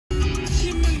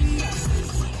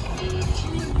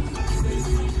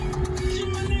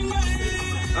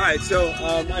Alright, so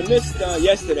I missed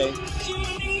yesterday. Was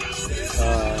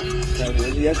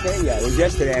it yesterday? Yeah, it was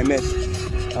yesterday I missed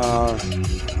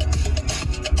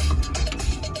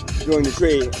doing the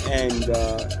tree, and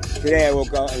today I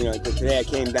woke up, today I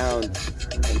came down and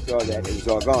saw that it was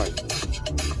all gone.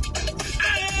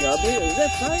 Yeah, was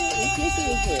that Friday?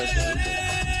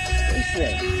 What's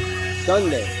today?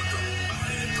 Sunday.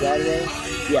 Saturday?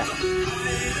 Yeah.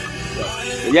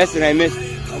 But yesterday I missed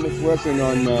working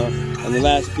on the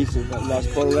last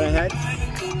photo that I had.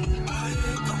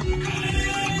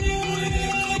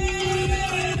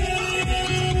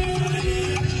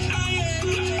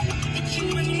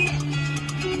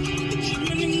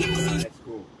 That's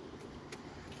cool.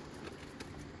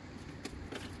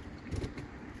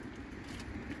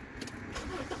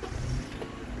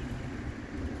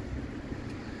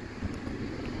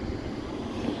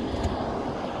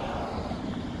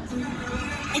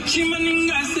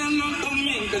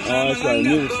 Oh, that's right,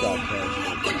 music stopped.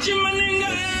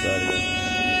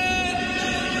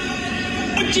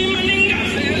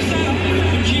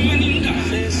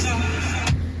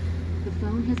 The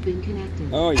phone has been connected.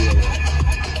 Oh, yeah.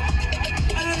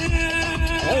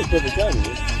 That was perfect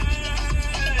timing.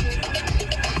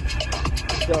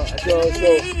 So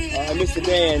I missed the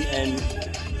day, and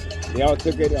they all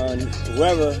took it on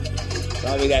whoever.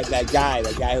 Probably that guy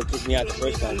who took me out the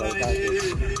first time.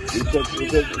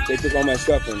 They took all my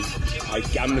stuff, and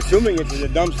I'm assuming it's in the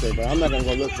dumpster, but I'm not gonna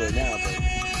go look for it now. But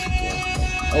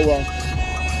yeah. Oh well.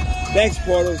 Thanks,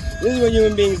 Portal. This is what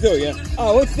human beings do, yeah.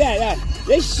 Oh, what's that?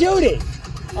 Let's shoot it.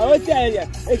 Oh, what's that? Yeah.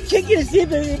 Let's kick it to see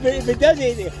if it does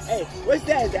anything. Hey, what's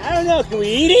that? I don't know. Can we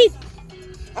eat it?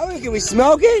 Can we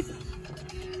smoke it?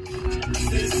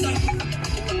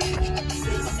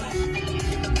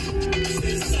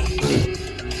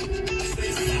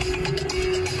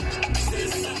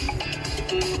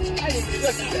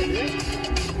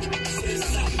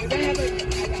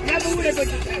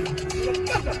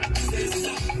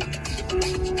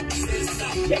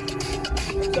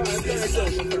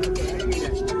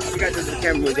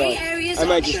 I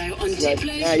might just,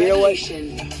 you know what?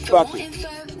 Fuck it.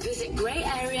 Visit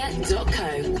grayarea.co.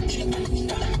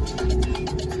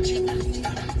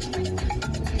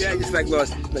 Yeah, I just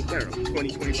lost, I don't know,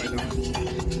 $20, $25.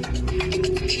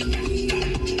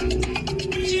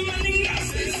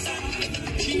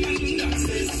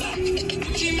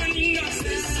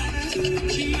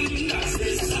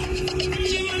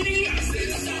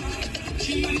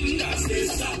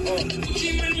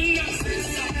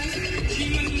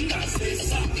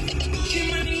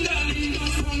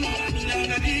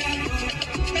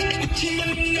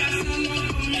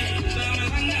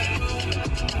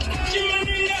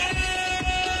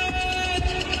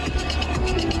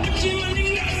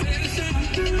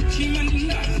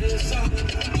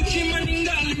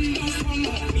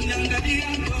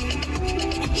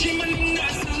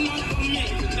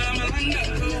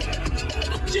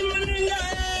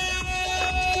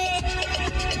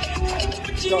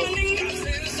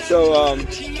 So I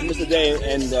missed the day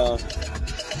and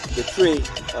the tree.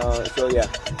 So yeah.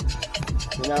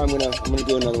 So now I'm gonna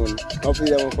do another one. Hopefully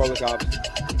that won't call the cops.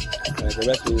 The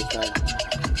rest of this time.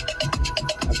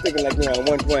 I'm thinking at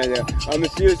one point there.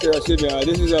 Mr. User, excuse me.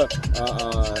 This is a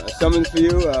summons for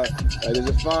you. There's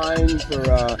a fine for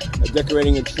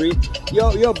decorating a tree.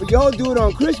 Yo, but y'all do it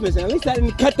on Christmas, and at least I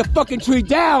didn't cut the fucking tree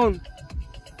down.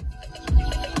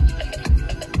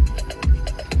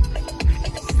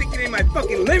 My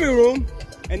fucking living room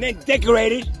and then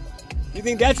decorate it. You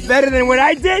think that's better than what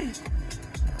I did?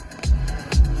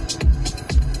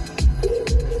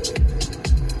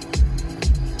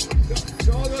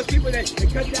 So all those people that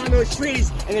cut down those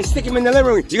trees and then stick them in the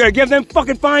living room, you gonna give them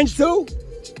fucking fines too?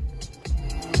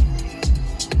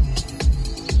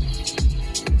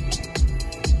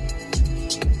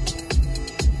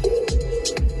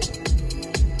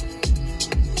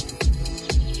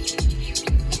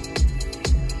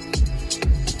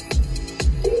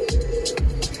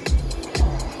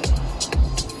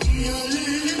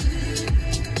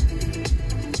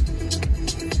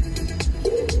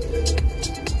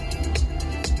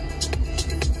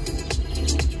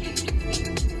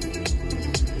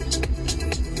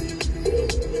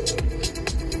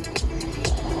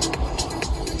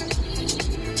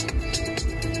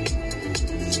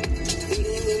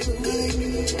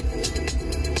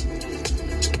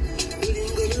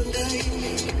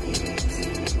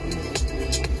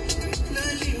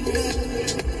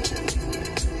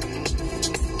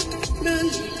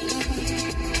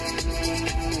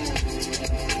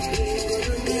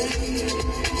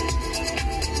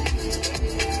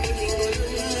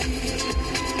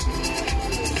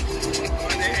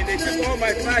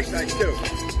 my flashlights too.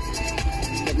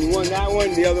 one, that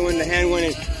one, the other one, the hand one.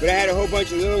 But I had a whole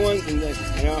bunch of little ones and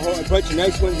a bunch of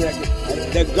nice ones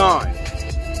they're gone.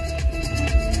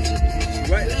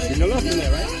 Right, there's no left in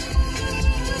there, right?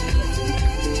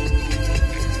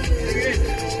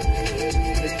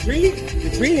 The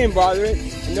tree didn't bother it.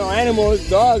 You know, animals,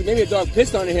 dogs, maybe a dog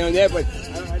pissed on it here and there, but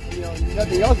you know,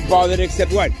 nothing else bothered it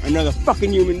except what? Another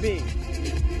fucking human being.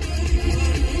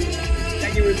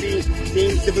 That human being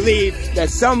seems to believe that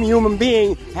some human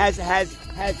being has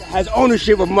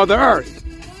ownership of Mother Earth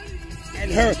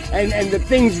and the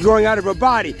things growing out of her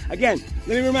body. Again,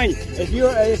 let me remind you,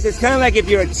 it's kind of like if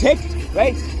you're a tick,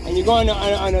 right? And you go on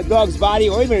a dog's body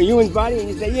or even a human's body and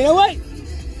you say, you know what?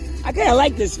 I kind of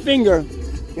like this finger.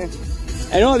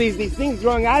 And all these things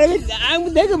growing out of it,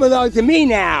 they can belong to me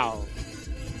now.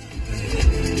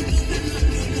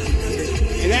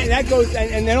 And that goes,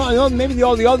 and then maybe the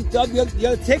other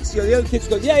ticks, the other ticks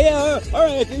goes, yeah, all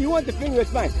right, if you want the finger, it's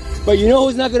fine. But you know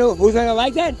who's not gonna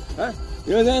like that? Huh?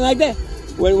 You know who's not gonna like that?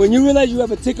 When you realize you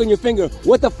have a tick on your finger,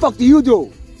 what the fuck do you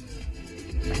do?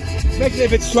 Especially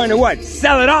if it's trying to what?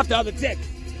 Sell it off to other ticks.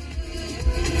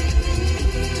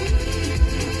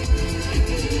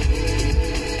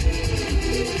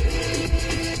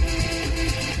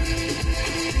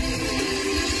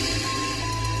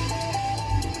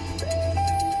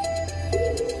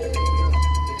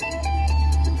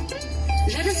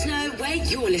 Let us know where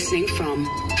you're listening from.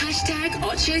 Hashtag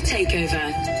Ocho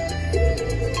Takeover.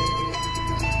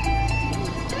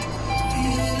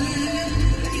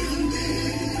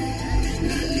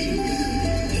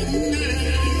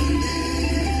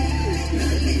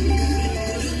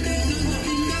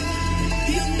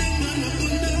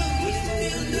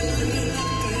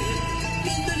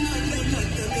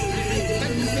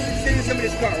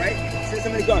 Somebody's car, right?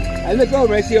 Somebody's car. I look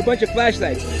over and I see a bunch of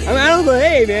flashlights. I don't go,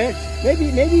 hey man,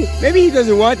 maybe he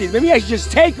doesn't want these. Maybe I should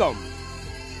just take them.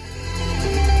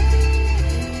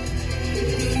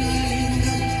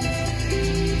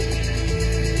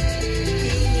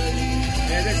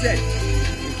 As I said,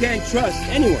 you can't trust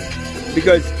anyone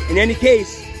because in any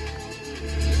case,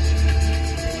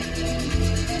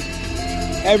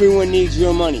 everyone needs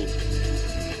your money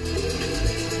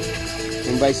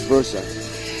and vice versa.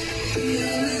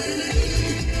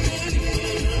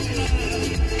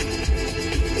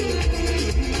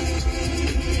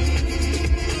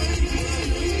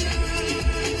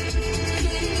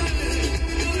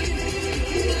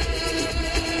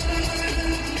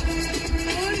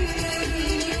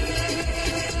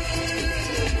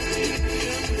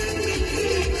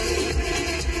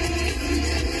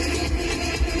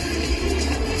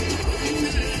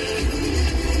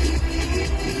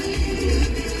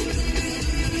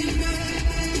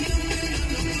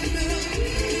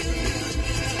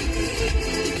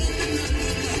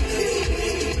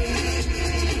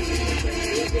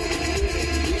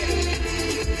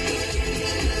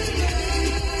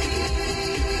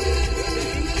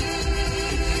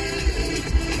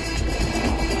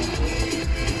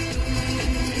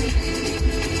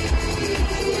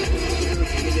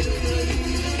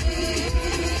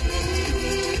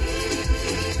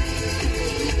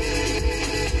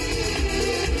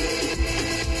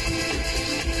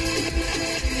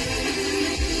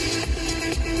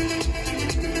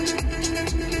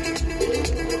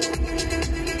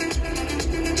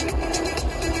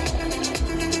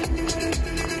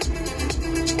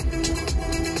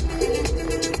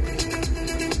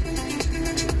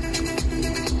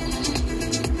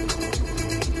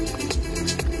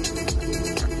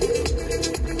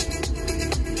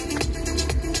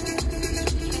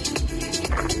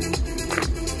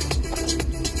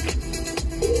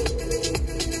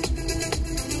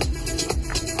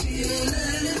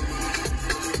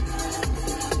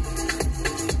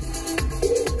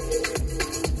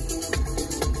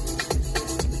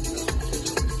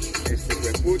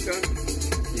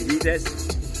 Vividas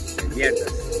and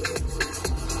mierdas.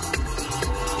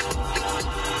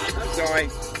 I'm sorry.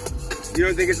 You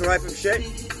don't think it's a life of shit?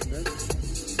 Huh?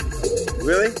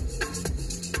 Really?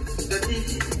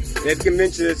 They've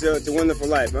convinced you it's a wonderful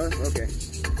life, huh? Okay.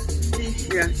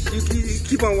 Yeah, you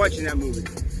keep on watching that movie.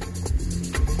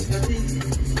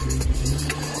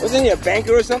 Wasn't he a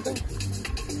banker or something?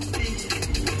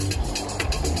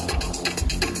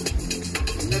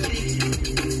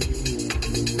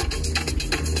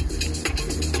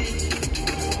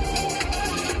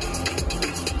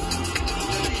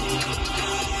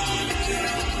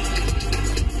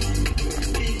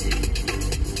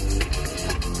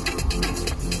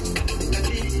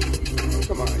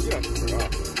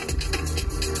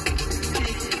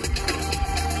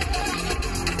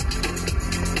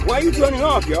 Why are you turning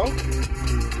off, yo?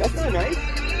 That's not nice.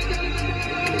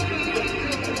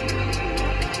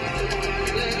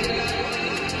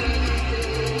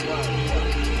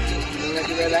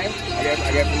 red light? I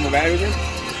got put my batteries in?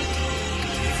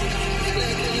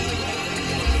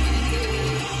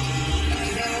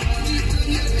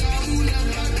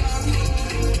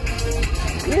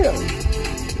 Really?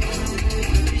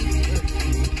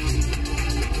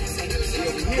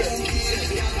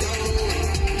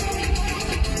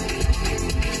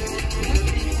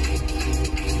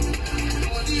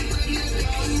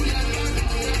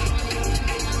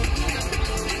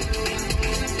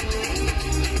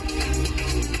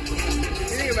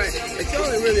 It's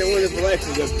only really a wonderful life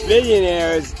for the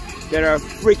billionaires that are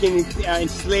freaking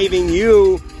enslaving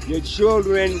you, your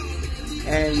children,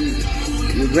 and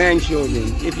your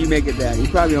grandchildren, if you make it that. You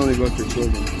probably only go for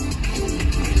children.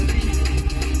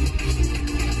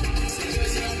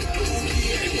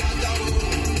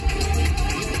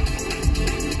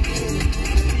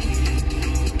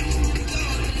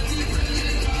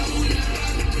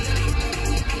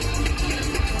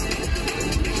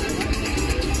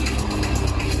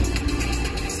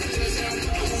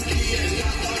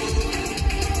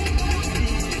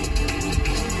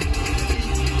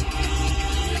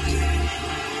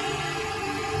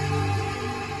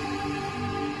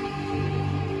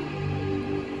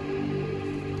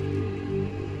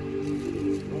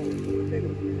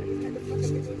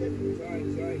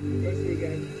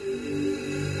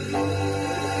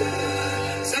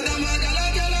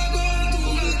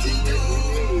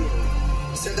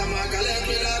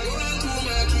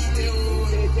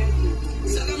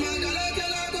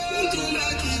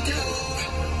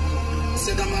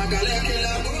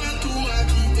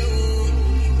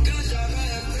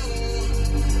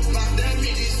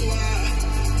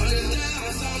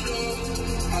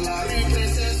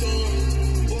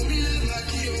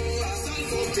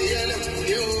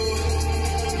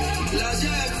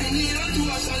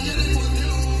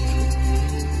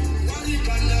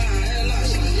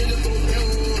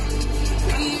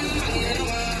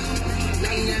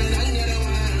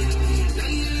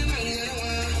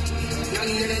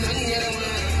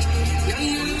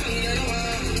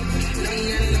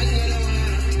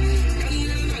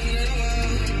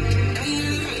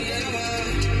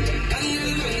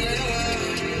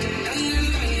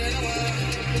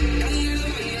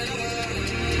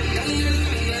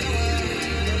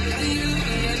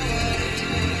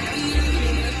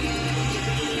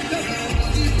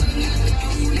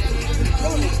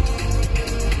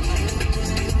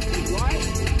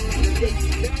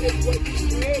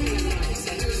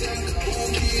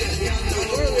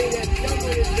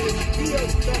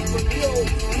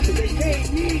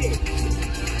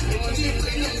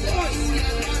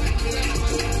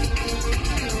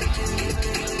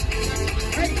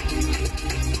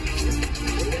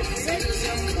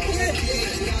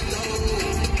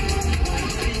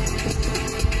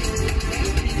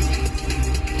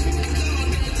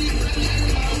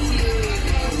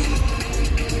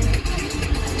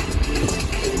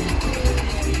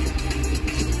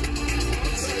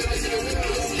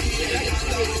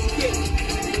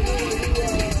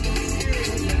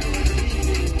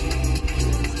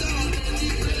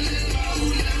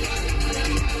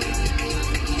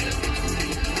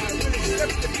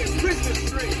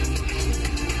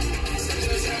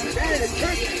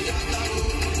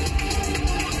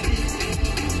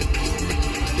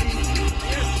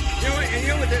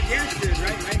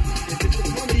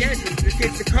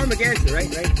 It's the karma gangster, right?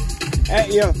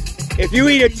 You know, if you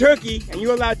eat a turkey and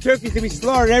you allow turkeys to be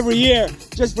slaughtered every year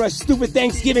just for a stupid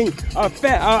Thanksgiving a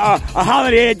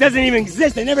holiday that doesn't even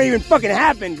exist, that never even fucking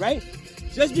happened, right?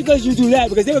 Just because you do that,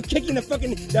 because they were kicking the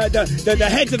fucking the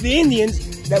heads of the Indians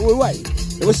that were what?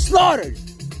 They were slaughtered.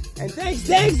 And thanks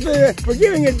for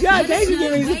giving us God. Thanks for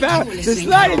giving us the power to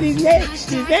slaughter these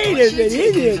natives and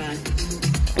Indians.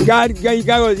 And God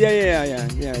goes, yeah,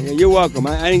 you're welcome.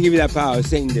 I didn't give you that power,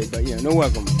 Satan did, but yeah, no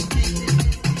welcome. So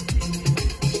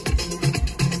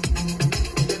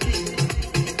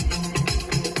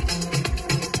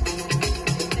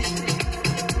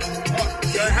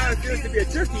how it feels to be a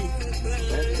turkey.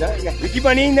 You keep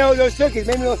on eating those turkeys.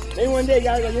 Maybe one day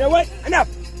God goes, you know what? Enough.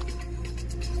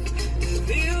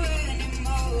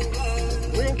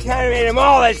 We incarnate them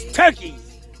all as turkeys.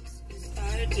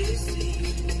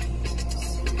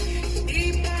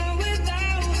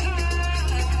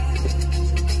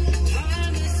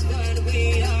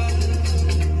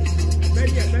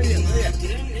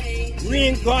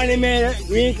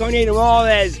 Reincarnate them all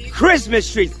as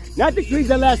Christmas trees. Not the trees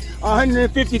that last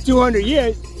 150, 200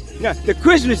 years. No, the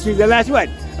Christmas trees that last what?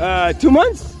 2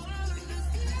 months?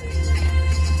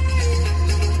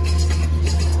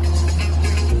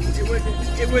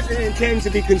 It wasn't intended to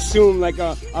be consumed like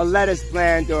a lettuce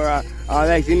plant or a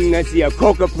let's see, a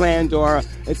coca plant, or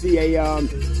let's see,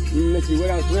 let's see, what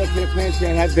else kind of plants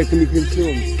that can be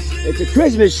consumed? It's a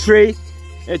Christmas tree,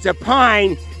 it's a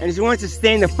pine, and it wants to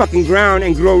stay in the fucking ground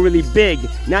and grow really big,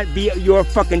 not be your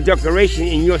fucking decoration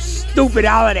in your stupid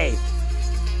holiday.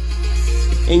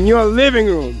 In your living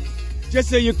room. Just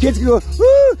so your kids can go,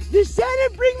 ooh, did Santa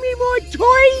bring me more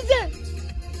toys?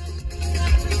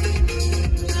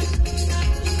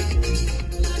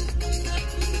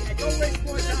 Don't waste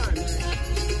more time, man.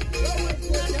 Don't waste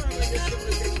more time on this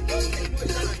civilization. Don't waste more time on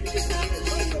this civilization.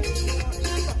 Don't waste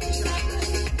more fucking time, man.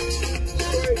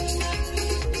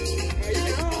 You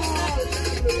get all the time in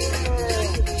the world.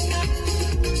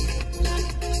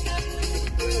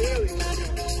 Really, that's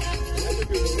what you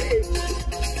believe.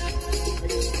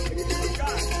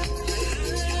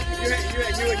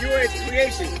 You are its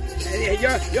creation. And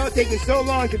you're taking so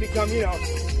long to become, you know,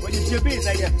 what you should be. It's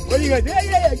like, what are you going to do?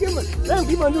 Yeah, let them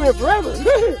keep on doing it forever.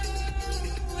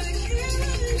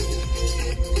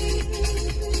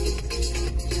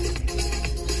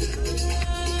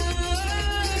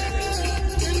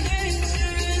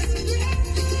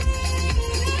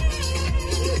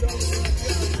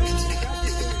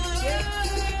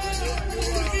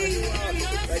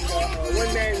 Like a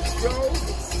one-man show.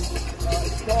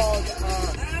 It's called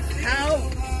How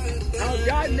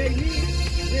God Made Me.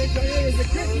 It's a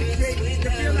Christmas tree to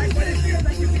feel like what it feels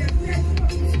like to be a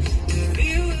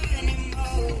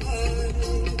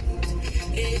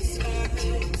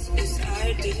Christmas. It's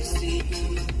hard to see.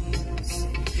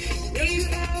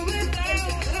 Even without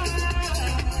God,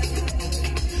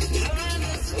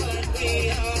 that's what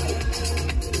we are.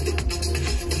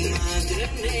 Mother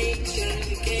Nature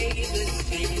gave us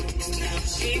things, now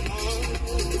she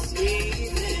wants breathing.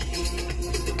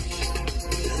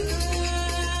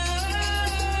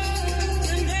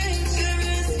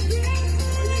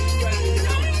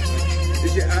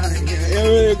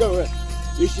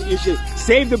 You should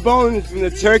save the bones from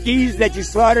the turkeys that you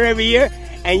slaughter every year,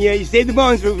 and you save the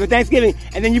bones for Thanksgiving,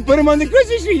 and then you put them on the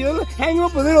Christmas tree. You hang them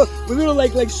up with little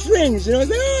like strings. You know,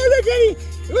 it's like, oh look, Eddie,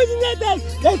 wasn't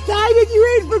that thigh that you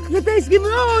ate for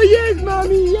Thanksgiving? Oh yes,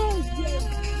 mommy, yes.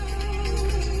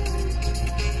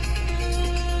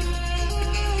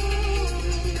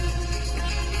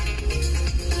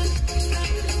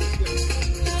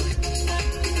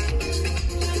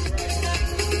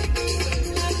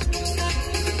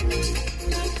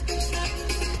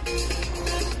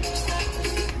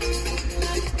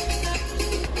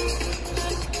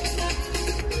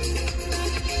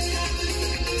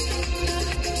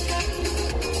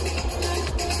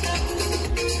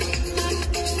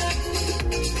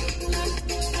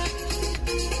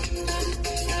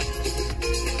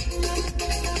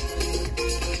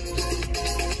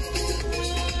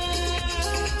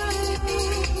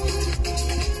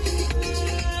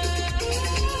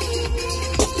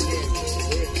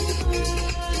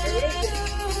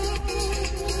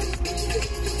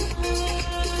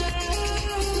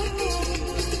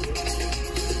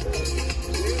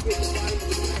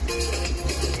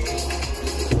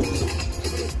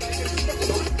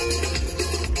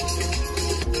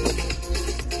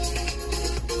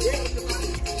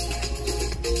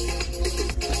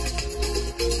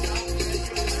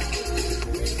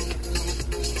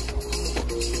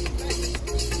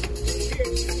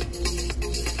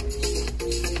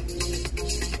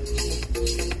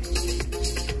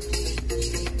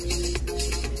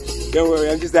 Don't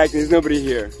worry, I'm just acting. There's nobody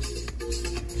here.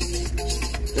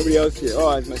 Nobody else here.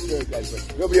 Oh, it's my spirit guys,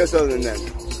 but nobody else other than them.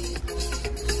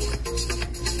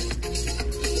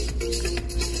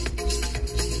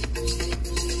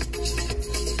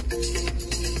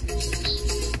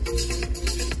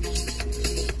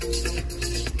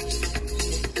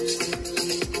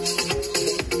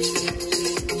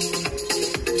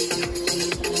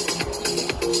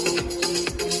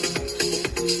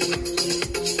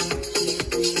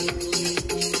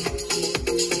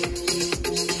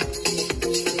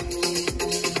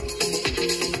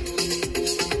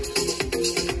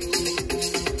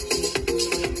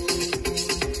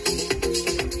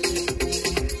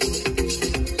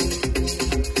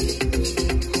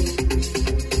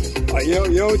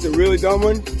 You know it's a really dumb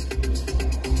one?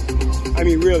 I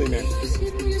mean, really, man.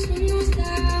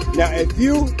 Now, if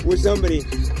you were somebody,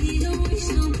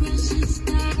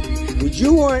 would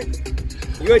you want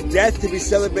your death to be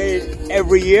celebrated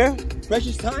every year?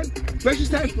 Precious time? Precious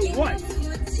time for what?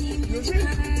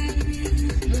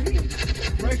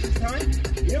 Precious time?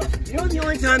 You know the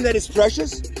only time that is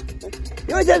precious?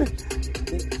 The only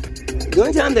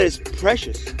time that is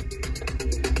precious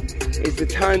is the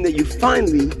time that you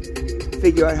finally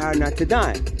figure out how not to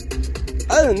die.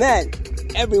 Other than that,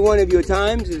 every one of your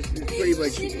times is pretty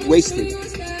much wasted.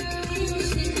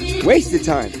 Wasted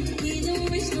time.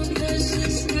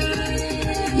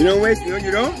 You don't waste, you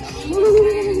don't?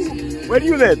 Where do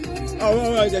you live?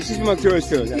 Oh, she's from Arcturus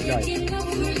too, that's right.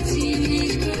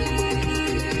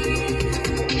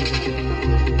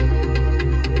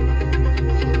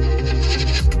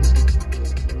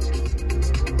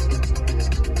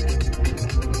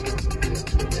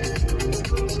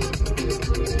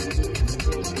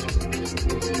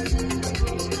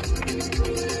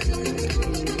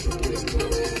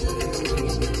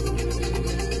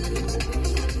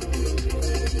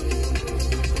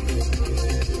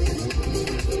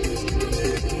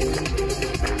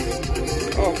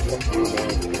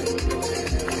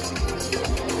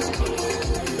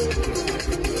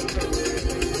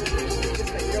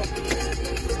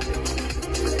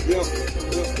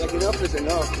 Like enough is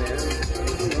enough, man.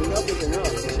 Enough is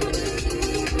enough.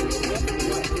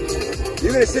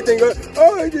 You're gonna sit there and go,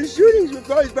 oh, the shootings were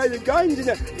caused by the guns.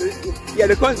 Yeah,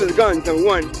 they're caused by the guns, number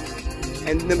one.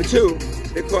 And number two,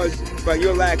 they're caused by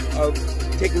your lack of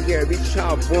taking care of each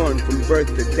child born from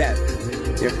birth to death.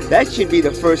 You know, that should be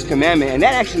the first commandment, and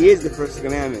that actually is the first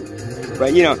commandment.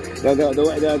 But you know,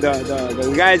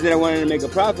 the guys that I wanted to make a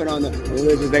profit on, they're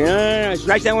just like, no,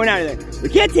 scratch that one out of there. We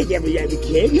can't take every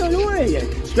kid, you don't know what it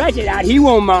is. Scratch it out, he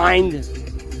won't mind.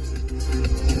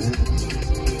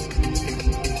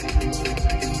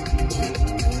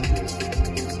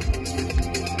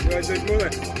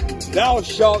 Thou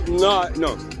shalt not,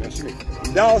 no, excuse me.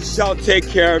 Thou shalt take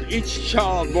care of each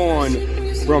child born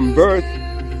from birth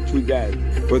to death.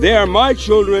 For they are my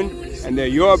children, and they're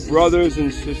your brothers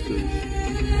and sisters.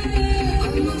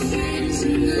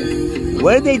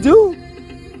 What did they do?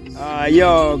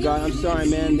 Yo, God, I'm sorry,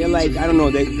 man. They're like, I don't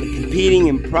know, they're competing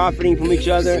and profiting from each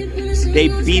other. They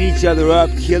beat each other up,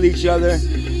 kill each other.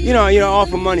 You know, all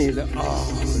for money. Like,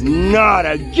 oh, not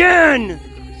again!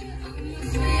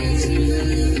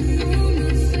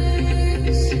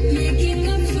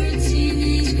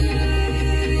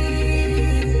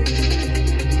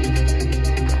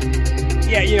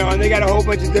 Yeah, you know, and they got a whole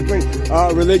bunch of different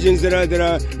religions that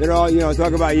are all, you know,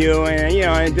 talk about you and, you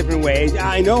know, in different ways.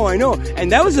 I know.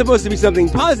 And that was supposed to be something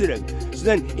positive. So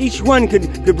then each one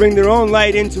could bring their own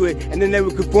light into it, and then they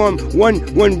could form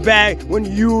one bag, one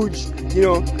huge, you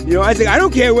know. I was like, I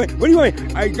don't care, what do you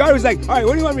want? God was like, all right,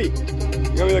 what do you want me?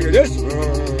 You want me like this?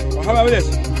 Or how about this?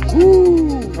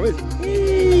 Woo! How about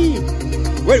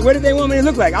this? What do they want me to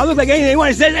look like? I'll look like anything they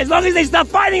want to say, as long as they stop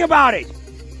fighting about it.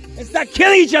 And stop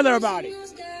killing each other about it.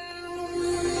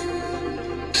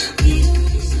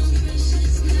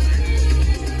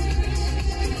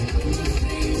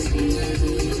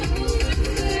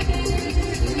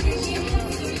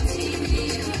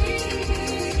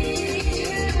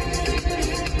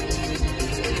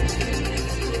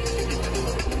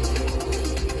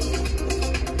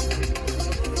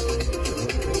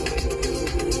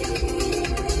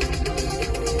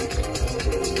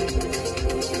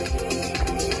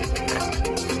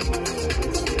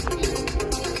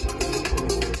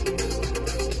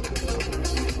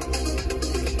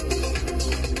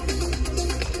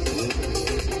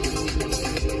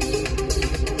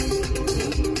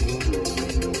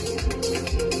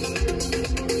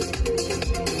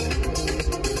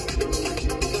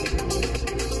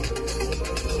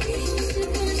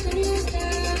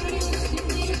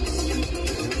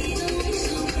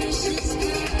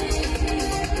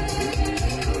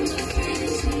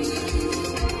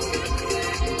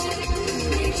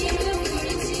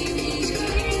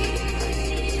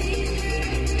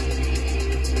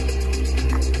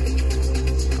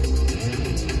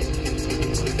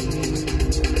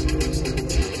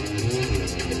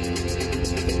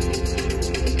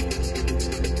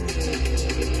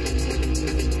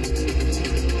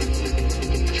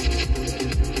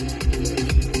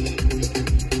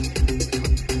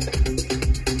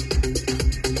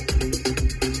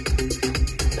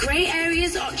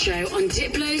 On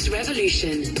Diplo's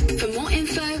Revolution. For more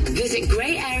info, visit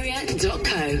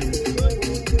greyarea.co.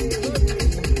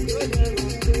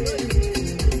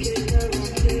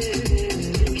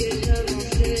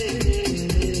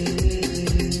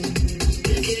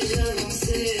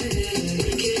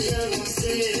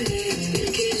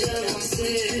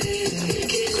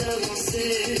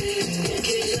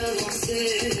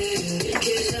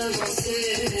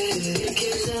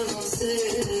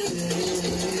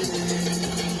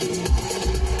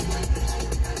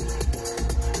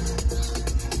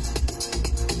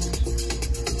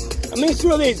 I mean, it's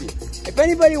real easy. If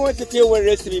anybody wants to feel what it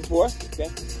is to be poor, okay,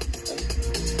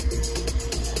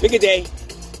 pick a day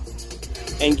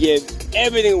and give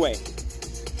everything away.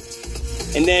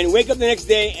 And then wake up the next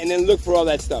day and then look for all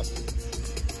that stuff.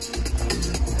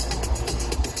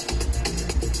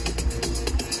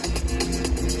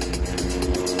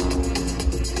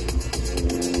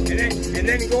 And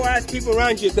then go ask people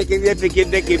around you if they can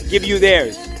give you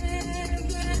theirs.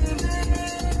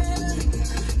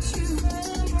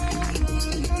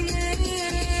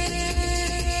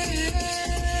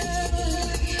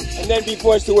 And then be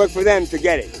forced to work for them to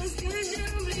get it.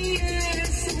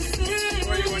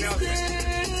 Or anyone else.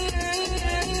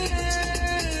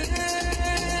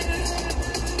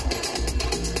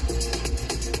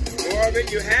 The more of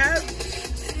it you have,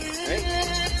 right?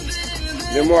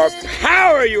 The more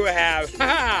power you have.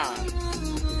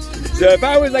 So if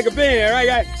I was like a billionaire, right,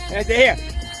 guy, and I say, here,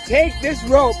 take this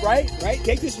rope, right?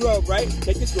 Take this rope, right?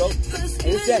 Take this rope,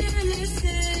 and it says,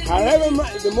 however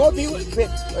much, the more people, let's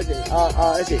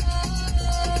see.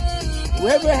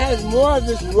 Whoever has more of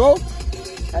this rope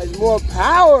has more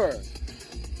power.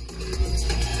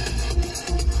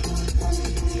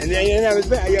 And then I was,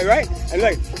 yeah, right? And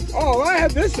like, oh, I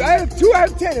have this, I have 2, I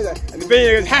have 10. And the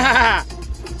billionaire goes, ha ha ha.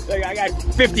 Like, I got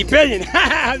 50 billion, ha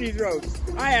ha, these ropes.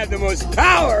 I have the most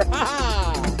power, ha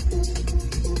ha.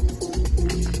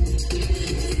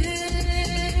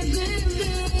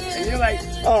 And you're like,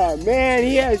 oh man,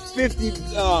 he has 50,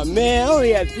 oh man, I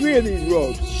only have 3 of these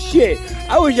ropes. Shit,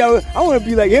 I wish I want to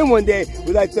be like him one day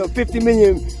with like the 50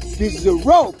 million pieces of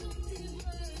rope.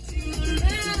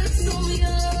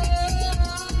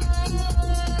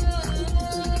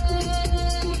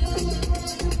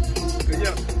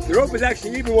 The rope is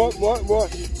actually even more it's more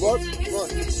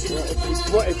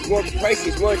pricey,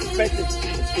 it's more expensive.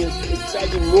 It's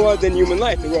actually more than human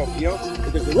life, the rope, you know?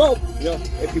 Because the rope, you know,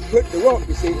 if you put the rope,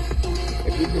 you see,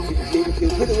 if you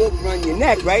put the rope around your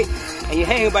neck, right? And you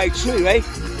hang it by a tree, right?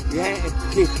 And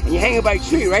you hang it by a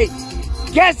tree, right?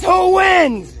 Guess who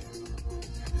wins?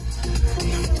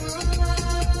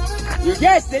 You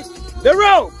guessed it, the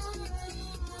rope.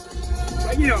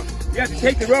 But you know, you have to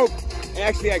take the rope and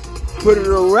actually like put it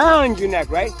around your neck,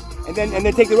 right? And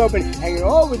then take the rope and hang it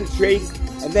over the tree,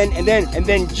 and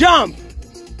then jump,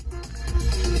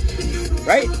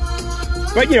 right?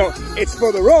 But you know, it's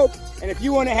for the rope. And if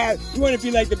you want to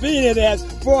be like the billionaire that has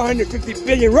 450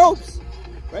 billion ropes,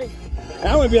 right? And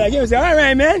I want to be like him and say, all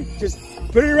right, man, just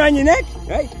put it around your neck,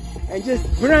 right? And just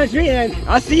put it on a tree, and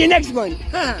I'll see you next one.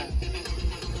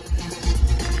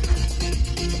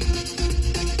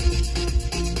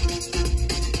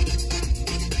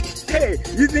 Hey,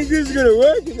 you think this is gonna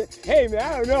work? Hey man,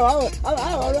 I don't know.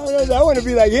 I don't know. I want to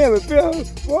be like him and build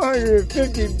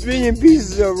 450 billion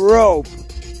pieces of rope.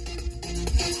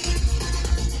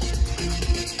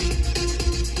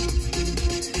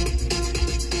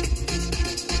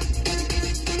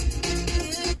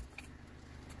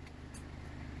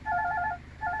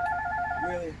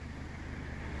 Really?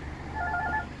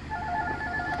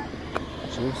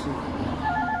 Seriously?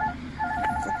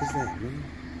 What the fuck is that, man?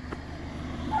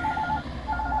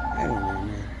 I don't know,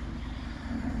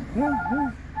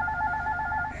 man.